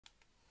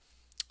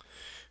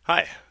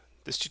Hi,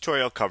 this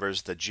tutorial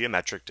covers the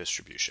geometric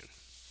distribution.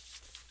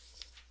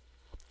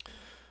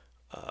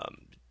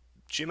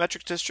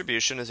 Geometric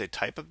distribution is a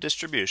type of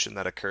distribution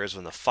that occurs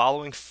when the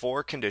following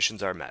four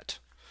conditions are met.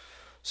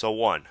 So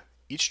 1.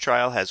 Each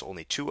trial has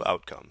only two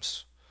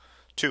outcomes.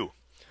 2.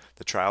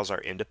 The trials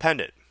are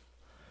independent.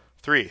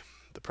 3.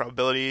 The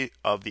probability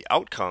of the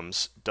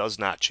outcomes does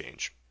not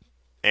change.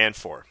 And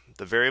 4.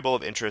 The variable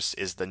of interest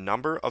is the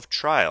number of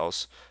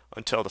trials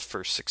until the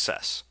first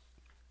success.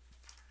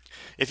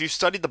 If you've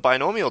studied the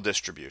binomial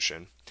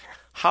distribution,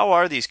 how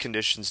are these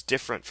conditions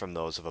different from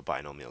those of a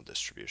binomial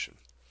distribution?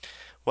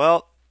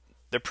 Well,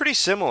 they're pretty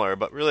similar,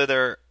 but really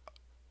there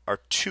are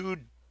two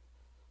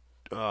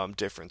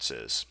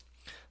differences.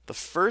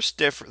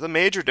 The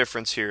major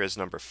difference here is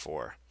number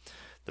 4.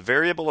 The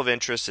variable of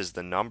interest is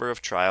the number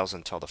of trials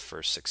until the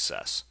first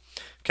success.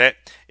 Okay,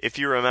 if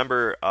you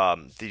remember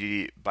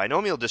the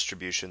binomial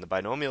distribution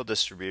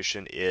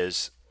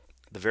is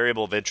the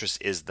variable of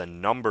interest is the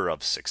number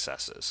of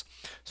successes.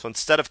 So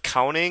instead of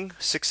counting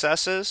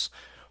successes,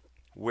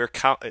 we're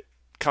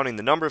counting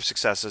the number of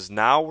successes.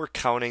 Now we're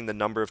counting the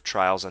number of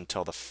trials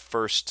until the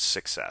first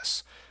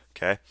success.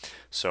 Okay,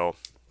 so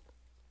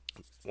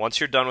once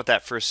you're done with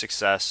that first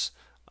success,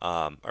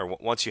 or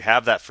once you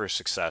have that first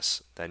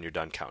success, then you're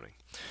done counting.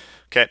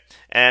 Okay,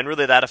 and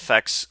really that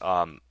affects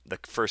the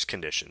first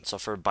condition. So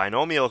for a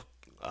binomial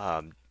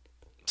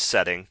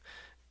setting,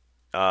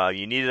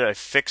 you need a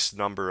fixed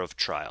number of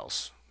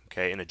trials.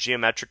 Okay, in a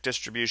geometric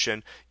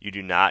distribution, you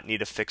do not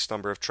need a fixed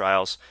number of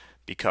trials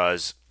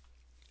because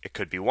it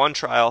could be one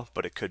trial,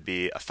 but it could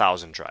be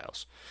 1,000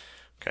 trials.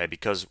 Okay,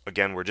 because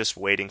again, we're just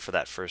waiting for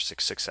that first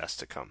success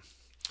to come.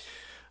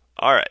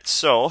 All right,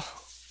 so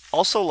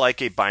also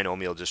like a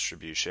binomial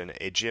distribution,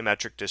 a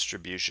geometric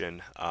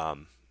distribution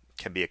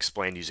can be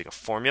explained using a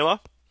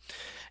formula.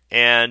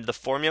 And the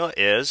formula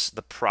is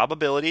the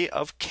probability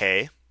of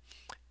k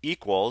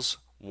equals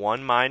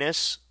 1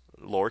 minus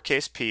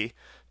lowercase p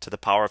to the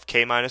power of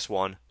k minus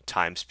 1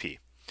 times p.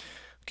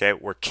 Okay,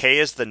 where k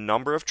is the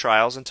number of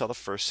trials until the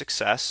first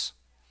success.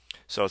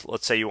 So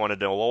let's say you want to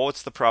know, well,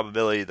 what's the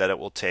probability that it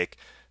will take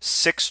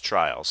 6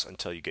 trials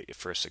until you get your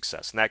first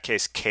success? In that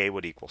case, k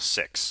would equal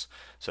 6.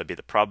 So it'd be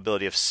the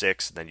probability of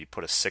 6, and then you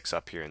put a 6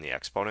 up here in the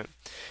exponent.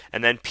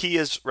 And then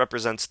p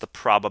represents the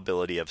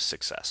probability of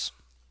success.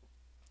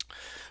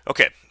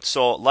 Okay,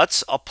 so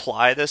let's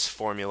apply this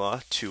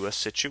formula to a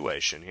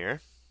situation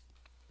here.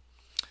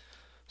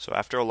 So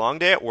after a long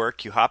day at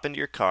work, you hop into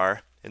your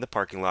car in the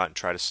parking lot and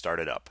try to start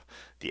it up.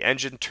 The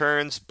engine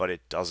turns, but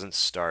it doesn't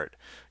start.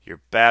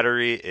 Your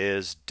battery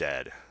is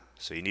dead,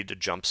 so you need to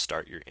jump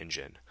start your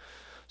engine.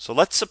 So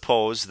let's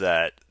suppose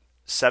that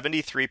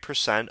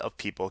 73% of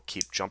people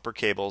keep jumper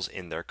cables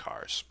in their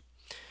cars.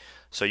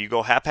 So you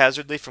go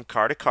haphazardly from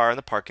car to car in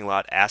the parking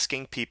lot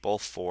asking people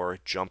for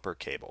jumper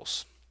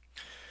cables.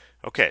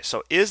 Okay,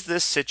 so is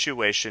this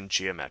situation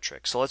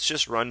geometric? So let's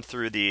just run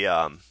through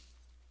the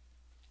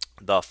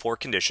four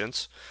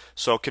conditions.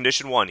 So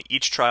condition 1,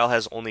 each trial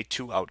has only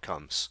two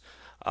outcomes.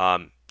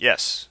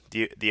 Yes,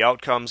 the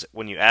outcomes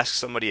when you ask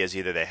somebody is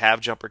either they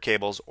have jumper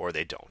cables or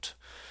they don't.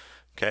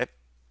 Okay,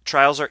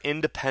 trials are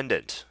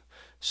independent.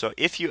 So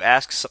if you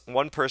ask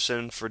one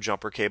person for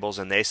jumper cables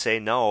and they say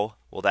no,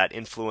 will that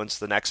influence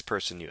the next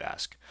person you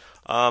ask?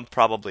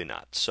 Probably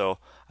not. So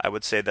I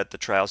would say that the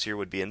trials here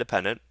would be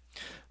independent.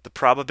 The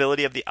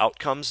probability of the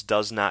outcomes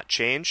does not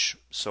change.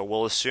 So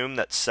we'll assume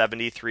that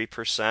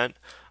 73%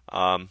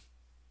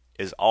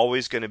 is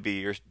always going to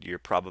be your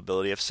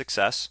probability of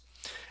success.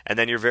 And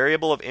then your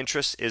variable of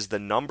interest is the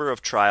number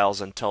of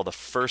trials until the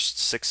first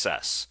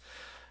success.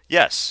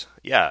 Yes,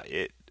 yeah,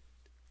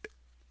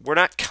 we're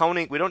not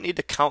counting, we don't need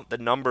to count the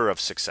number of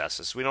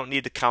successes. We don't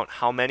need to count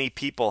how many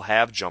people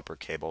have jumper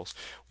cables.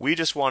 We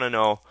just want to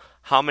know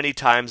how many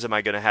times am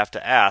I going to have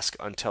to ask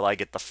until I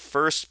get the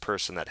first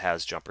person that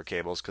has jumper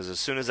cables, because as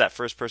soon as that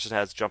first person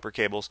has jumper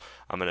cables,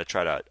 I'm going to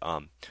try to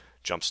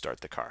jump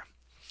start the car.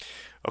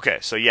 Okay,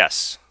 so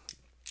yes,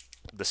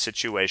 the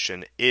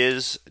situation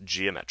is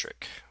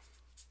geometric.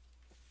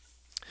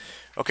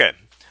 Okay,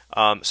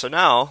 so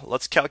now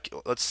let's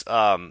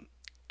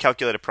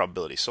calculate a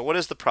probability. So what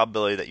is the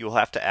probability that you will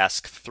have to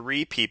ask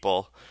 3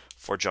 people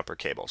for jumper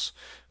cables?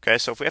 Okay,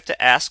 so if we have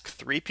to ask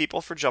 3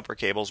 people for jumper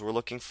cables, we're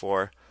looking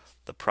for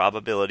the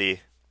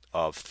probability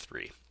of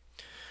 3.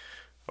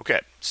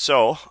 Okay,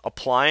 so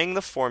applying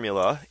the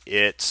formula,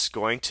 it's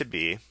going to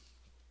be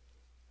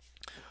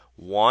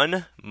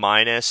 1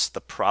 minus the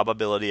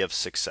probability of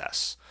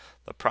success.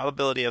 The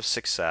probability of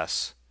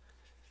success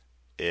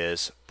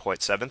is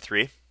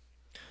 0.73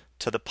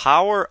 to the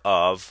power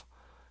of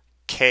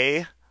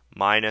k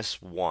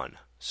minus 1.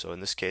 So in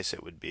this case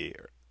it would be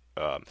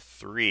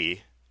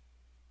 3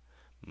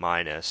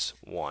 minus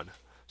 1.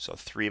 So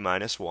 3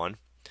 minus 1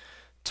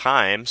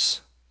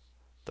 times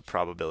the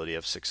probability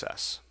of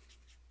success.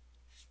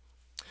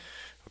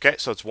 Okay,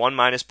 so it's 1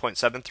 minus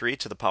 0.73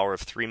 to the power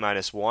of 3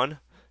 minus 1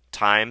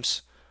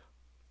 times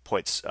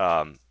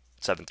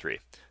 0.73.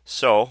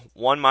 So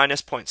 1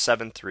 minus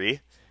 0.73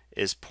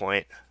 is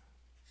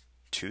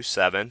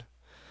 0.27.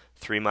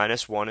 3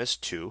 minus 1 is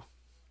 2.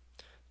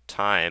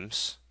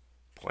 times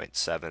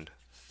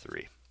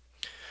 0.73.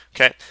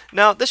 Okay,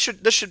 now this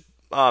should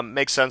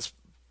make sense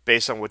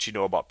based on what you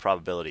know about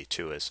probability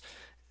too. Is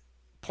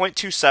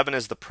 0.27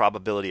 is the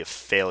probability of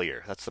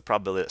failure. That's the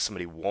probability that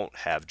somebody won't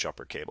have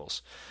jumper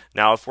cables.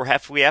 Now,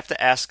 if we have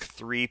to ask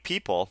 3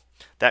 people,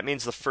 that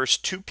means the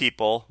first 2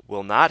 people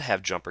will not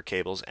have jumper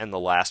cables and the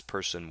last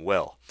person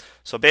will.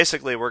 So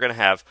basically, we're going to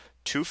have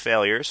 2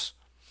 failures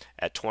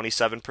at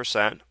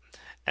 27%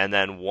 and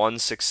then 1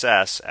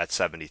 success at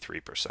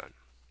 73%.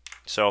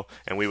 So,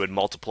 and we would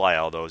multiply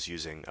all those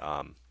using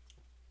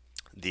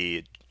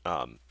the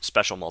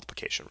special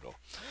multiplication rule.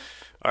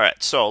 All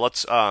right, so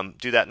let's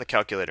do that in the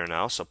calculator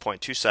now. So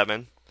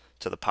 0.27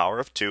 to the power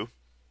of 2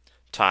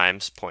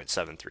 times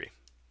 0.73.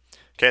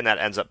 Okay, and that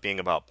ends up being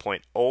about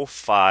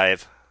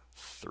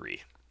 0.053.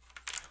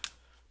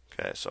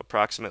 Okay, so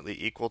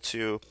approximately equal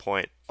to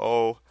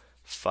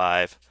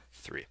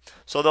 0.053.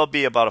 So there'll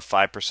be about a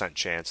 5%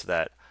 chance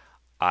that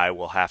I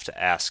will have to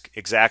ask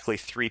exactly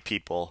 3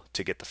 people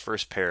to get the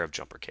first pair of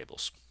jumper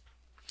cables.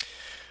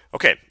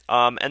 Okay,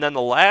 and then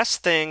the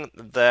last thing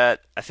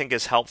that I think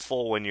is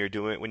helpful when you're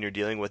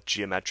dealing with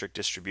geometric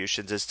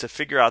distributions is to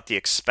figure out the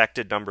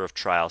expected number of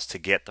trials to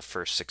get the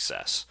first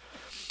success.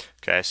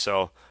 Okay,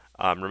 so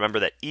remember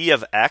that E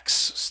of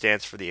x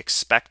stands for the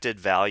expected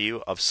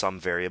value of some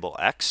variable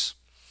x,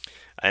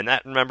 and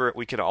that, remember,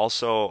 we can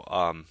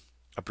also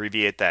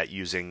abbreviate that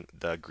using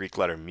the Greek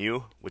letter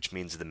mu, which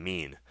means the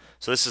mean.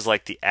 So this is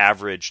like the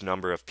average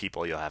number of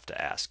people you'll have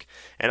to ask.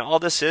 And all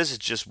this is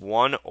just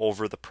 1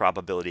 over the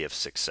probability of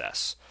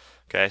success.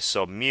 Okay,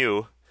 so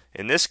mu,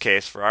 in this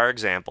case, for our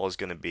example, is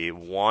going to be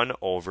 1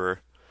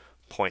 over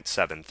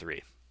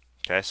 0.73.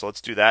 Okay, so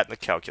let's do that in the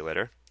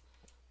calculator.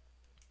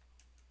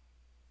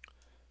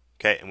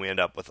 Okay, and we end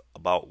up with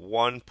about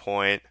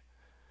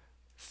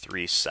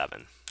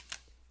 1.37.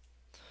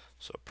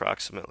 So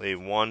approximately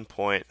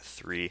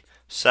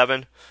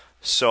 1.37.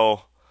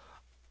 So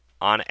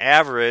on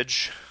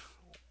average,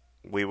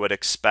 we would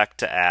expect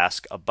to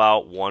ask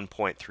about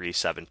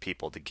 1.37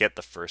 people to get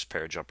the first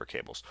pair of jumper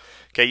cables.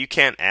 Okay, you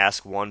can't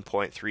ask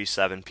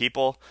 1.37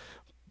 people,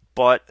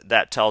 but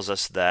that tells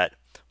us that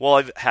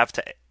we'll have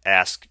to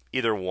ask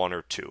either 1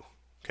 or 2.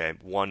 Okay,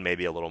 1 may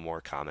be a little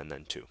more common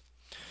than 2.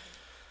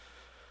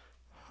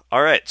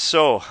 All right,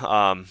 so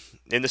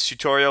in this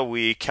tutorial,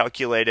 we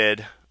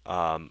calculated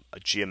a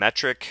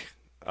geometric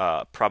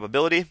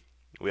probability.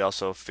 We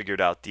also figured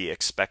out the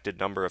expected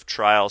number of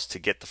trials to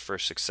get the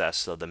first success,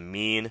 so the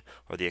mean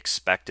or the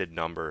expected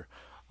number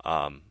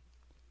or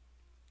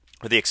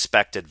the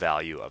expected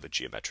value of a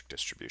geometric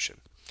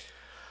distribution.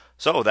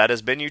 So that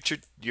has been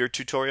your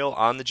tutorial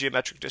on the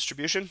geometric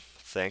distribution.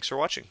 Thanks for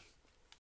watching.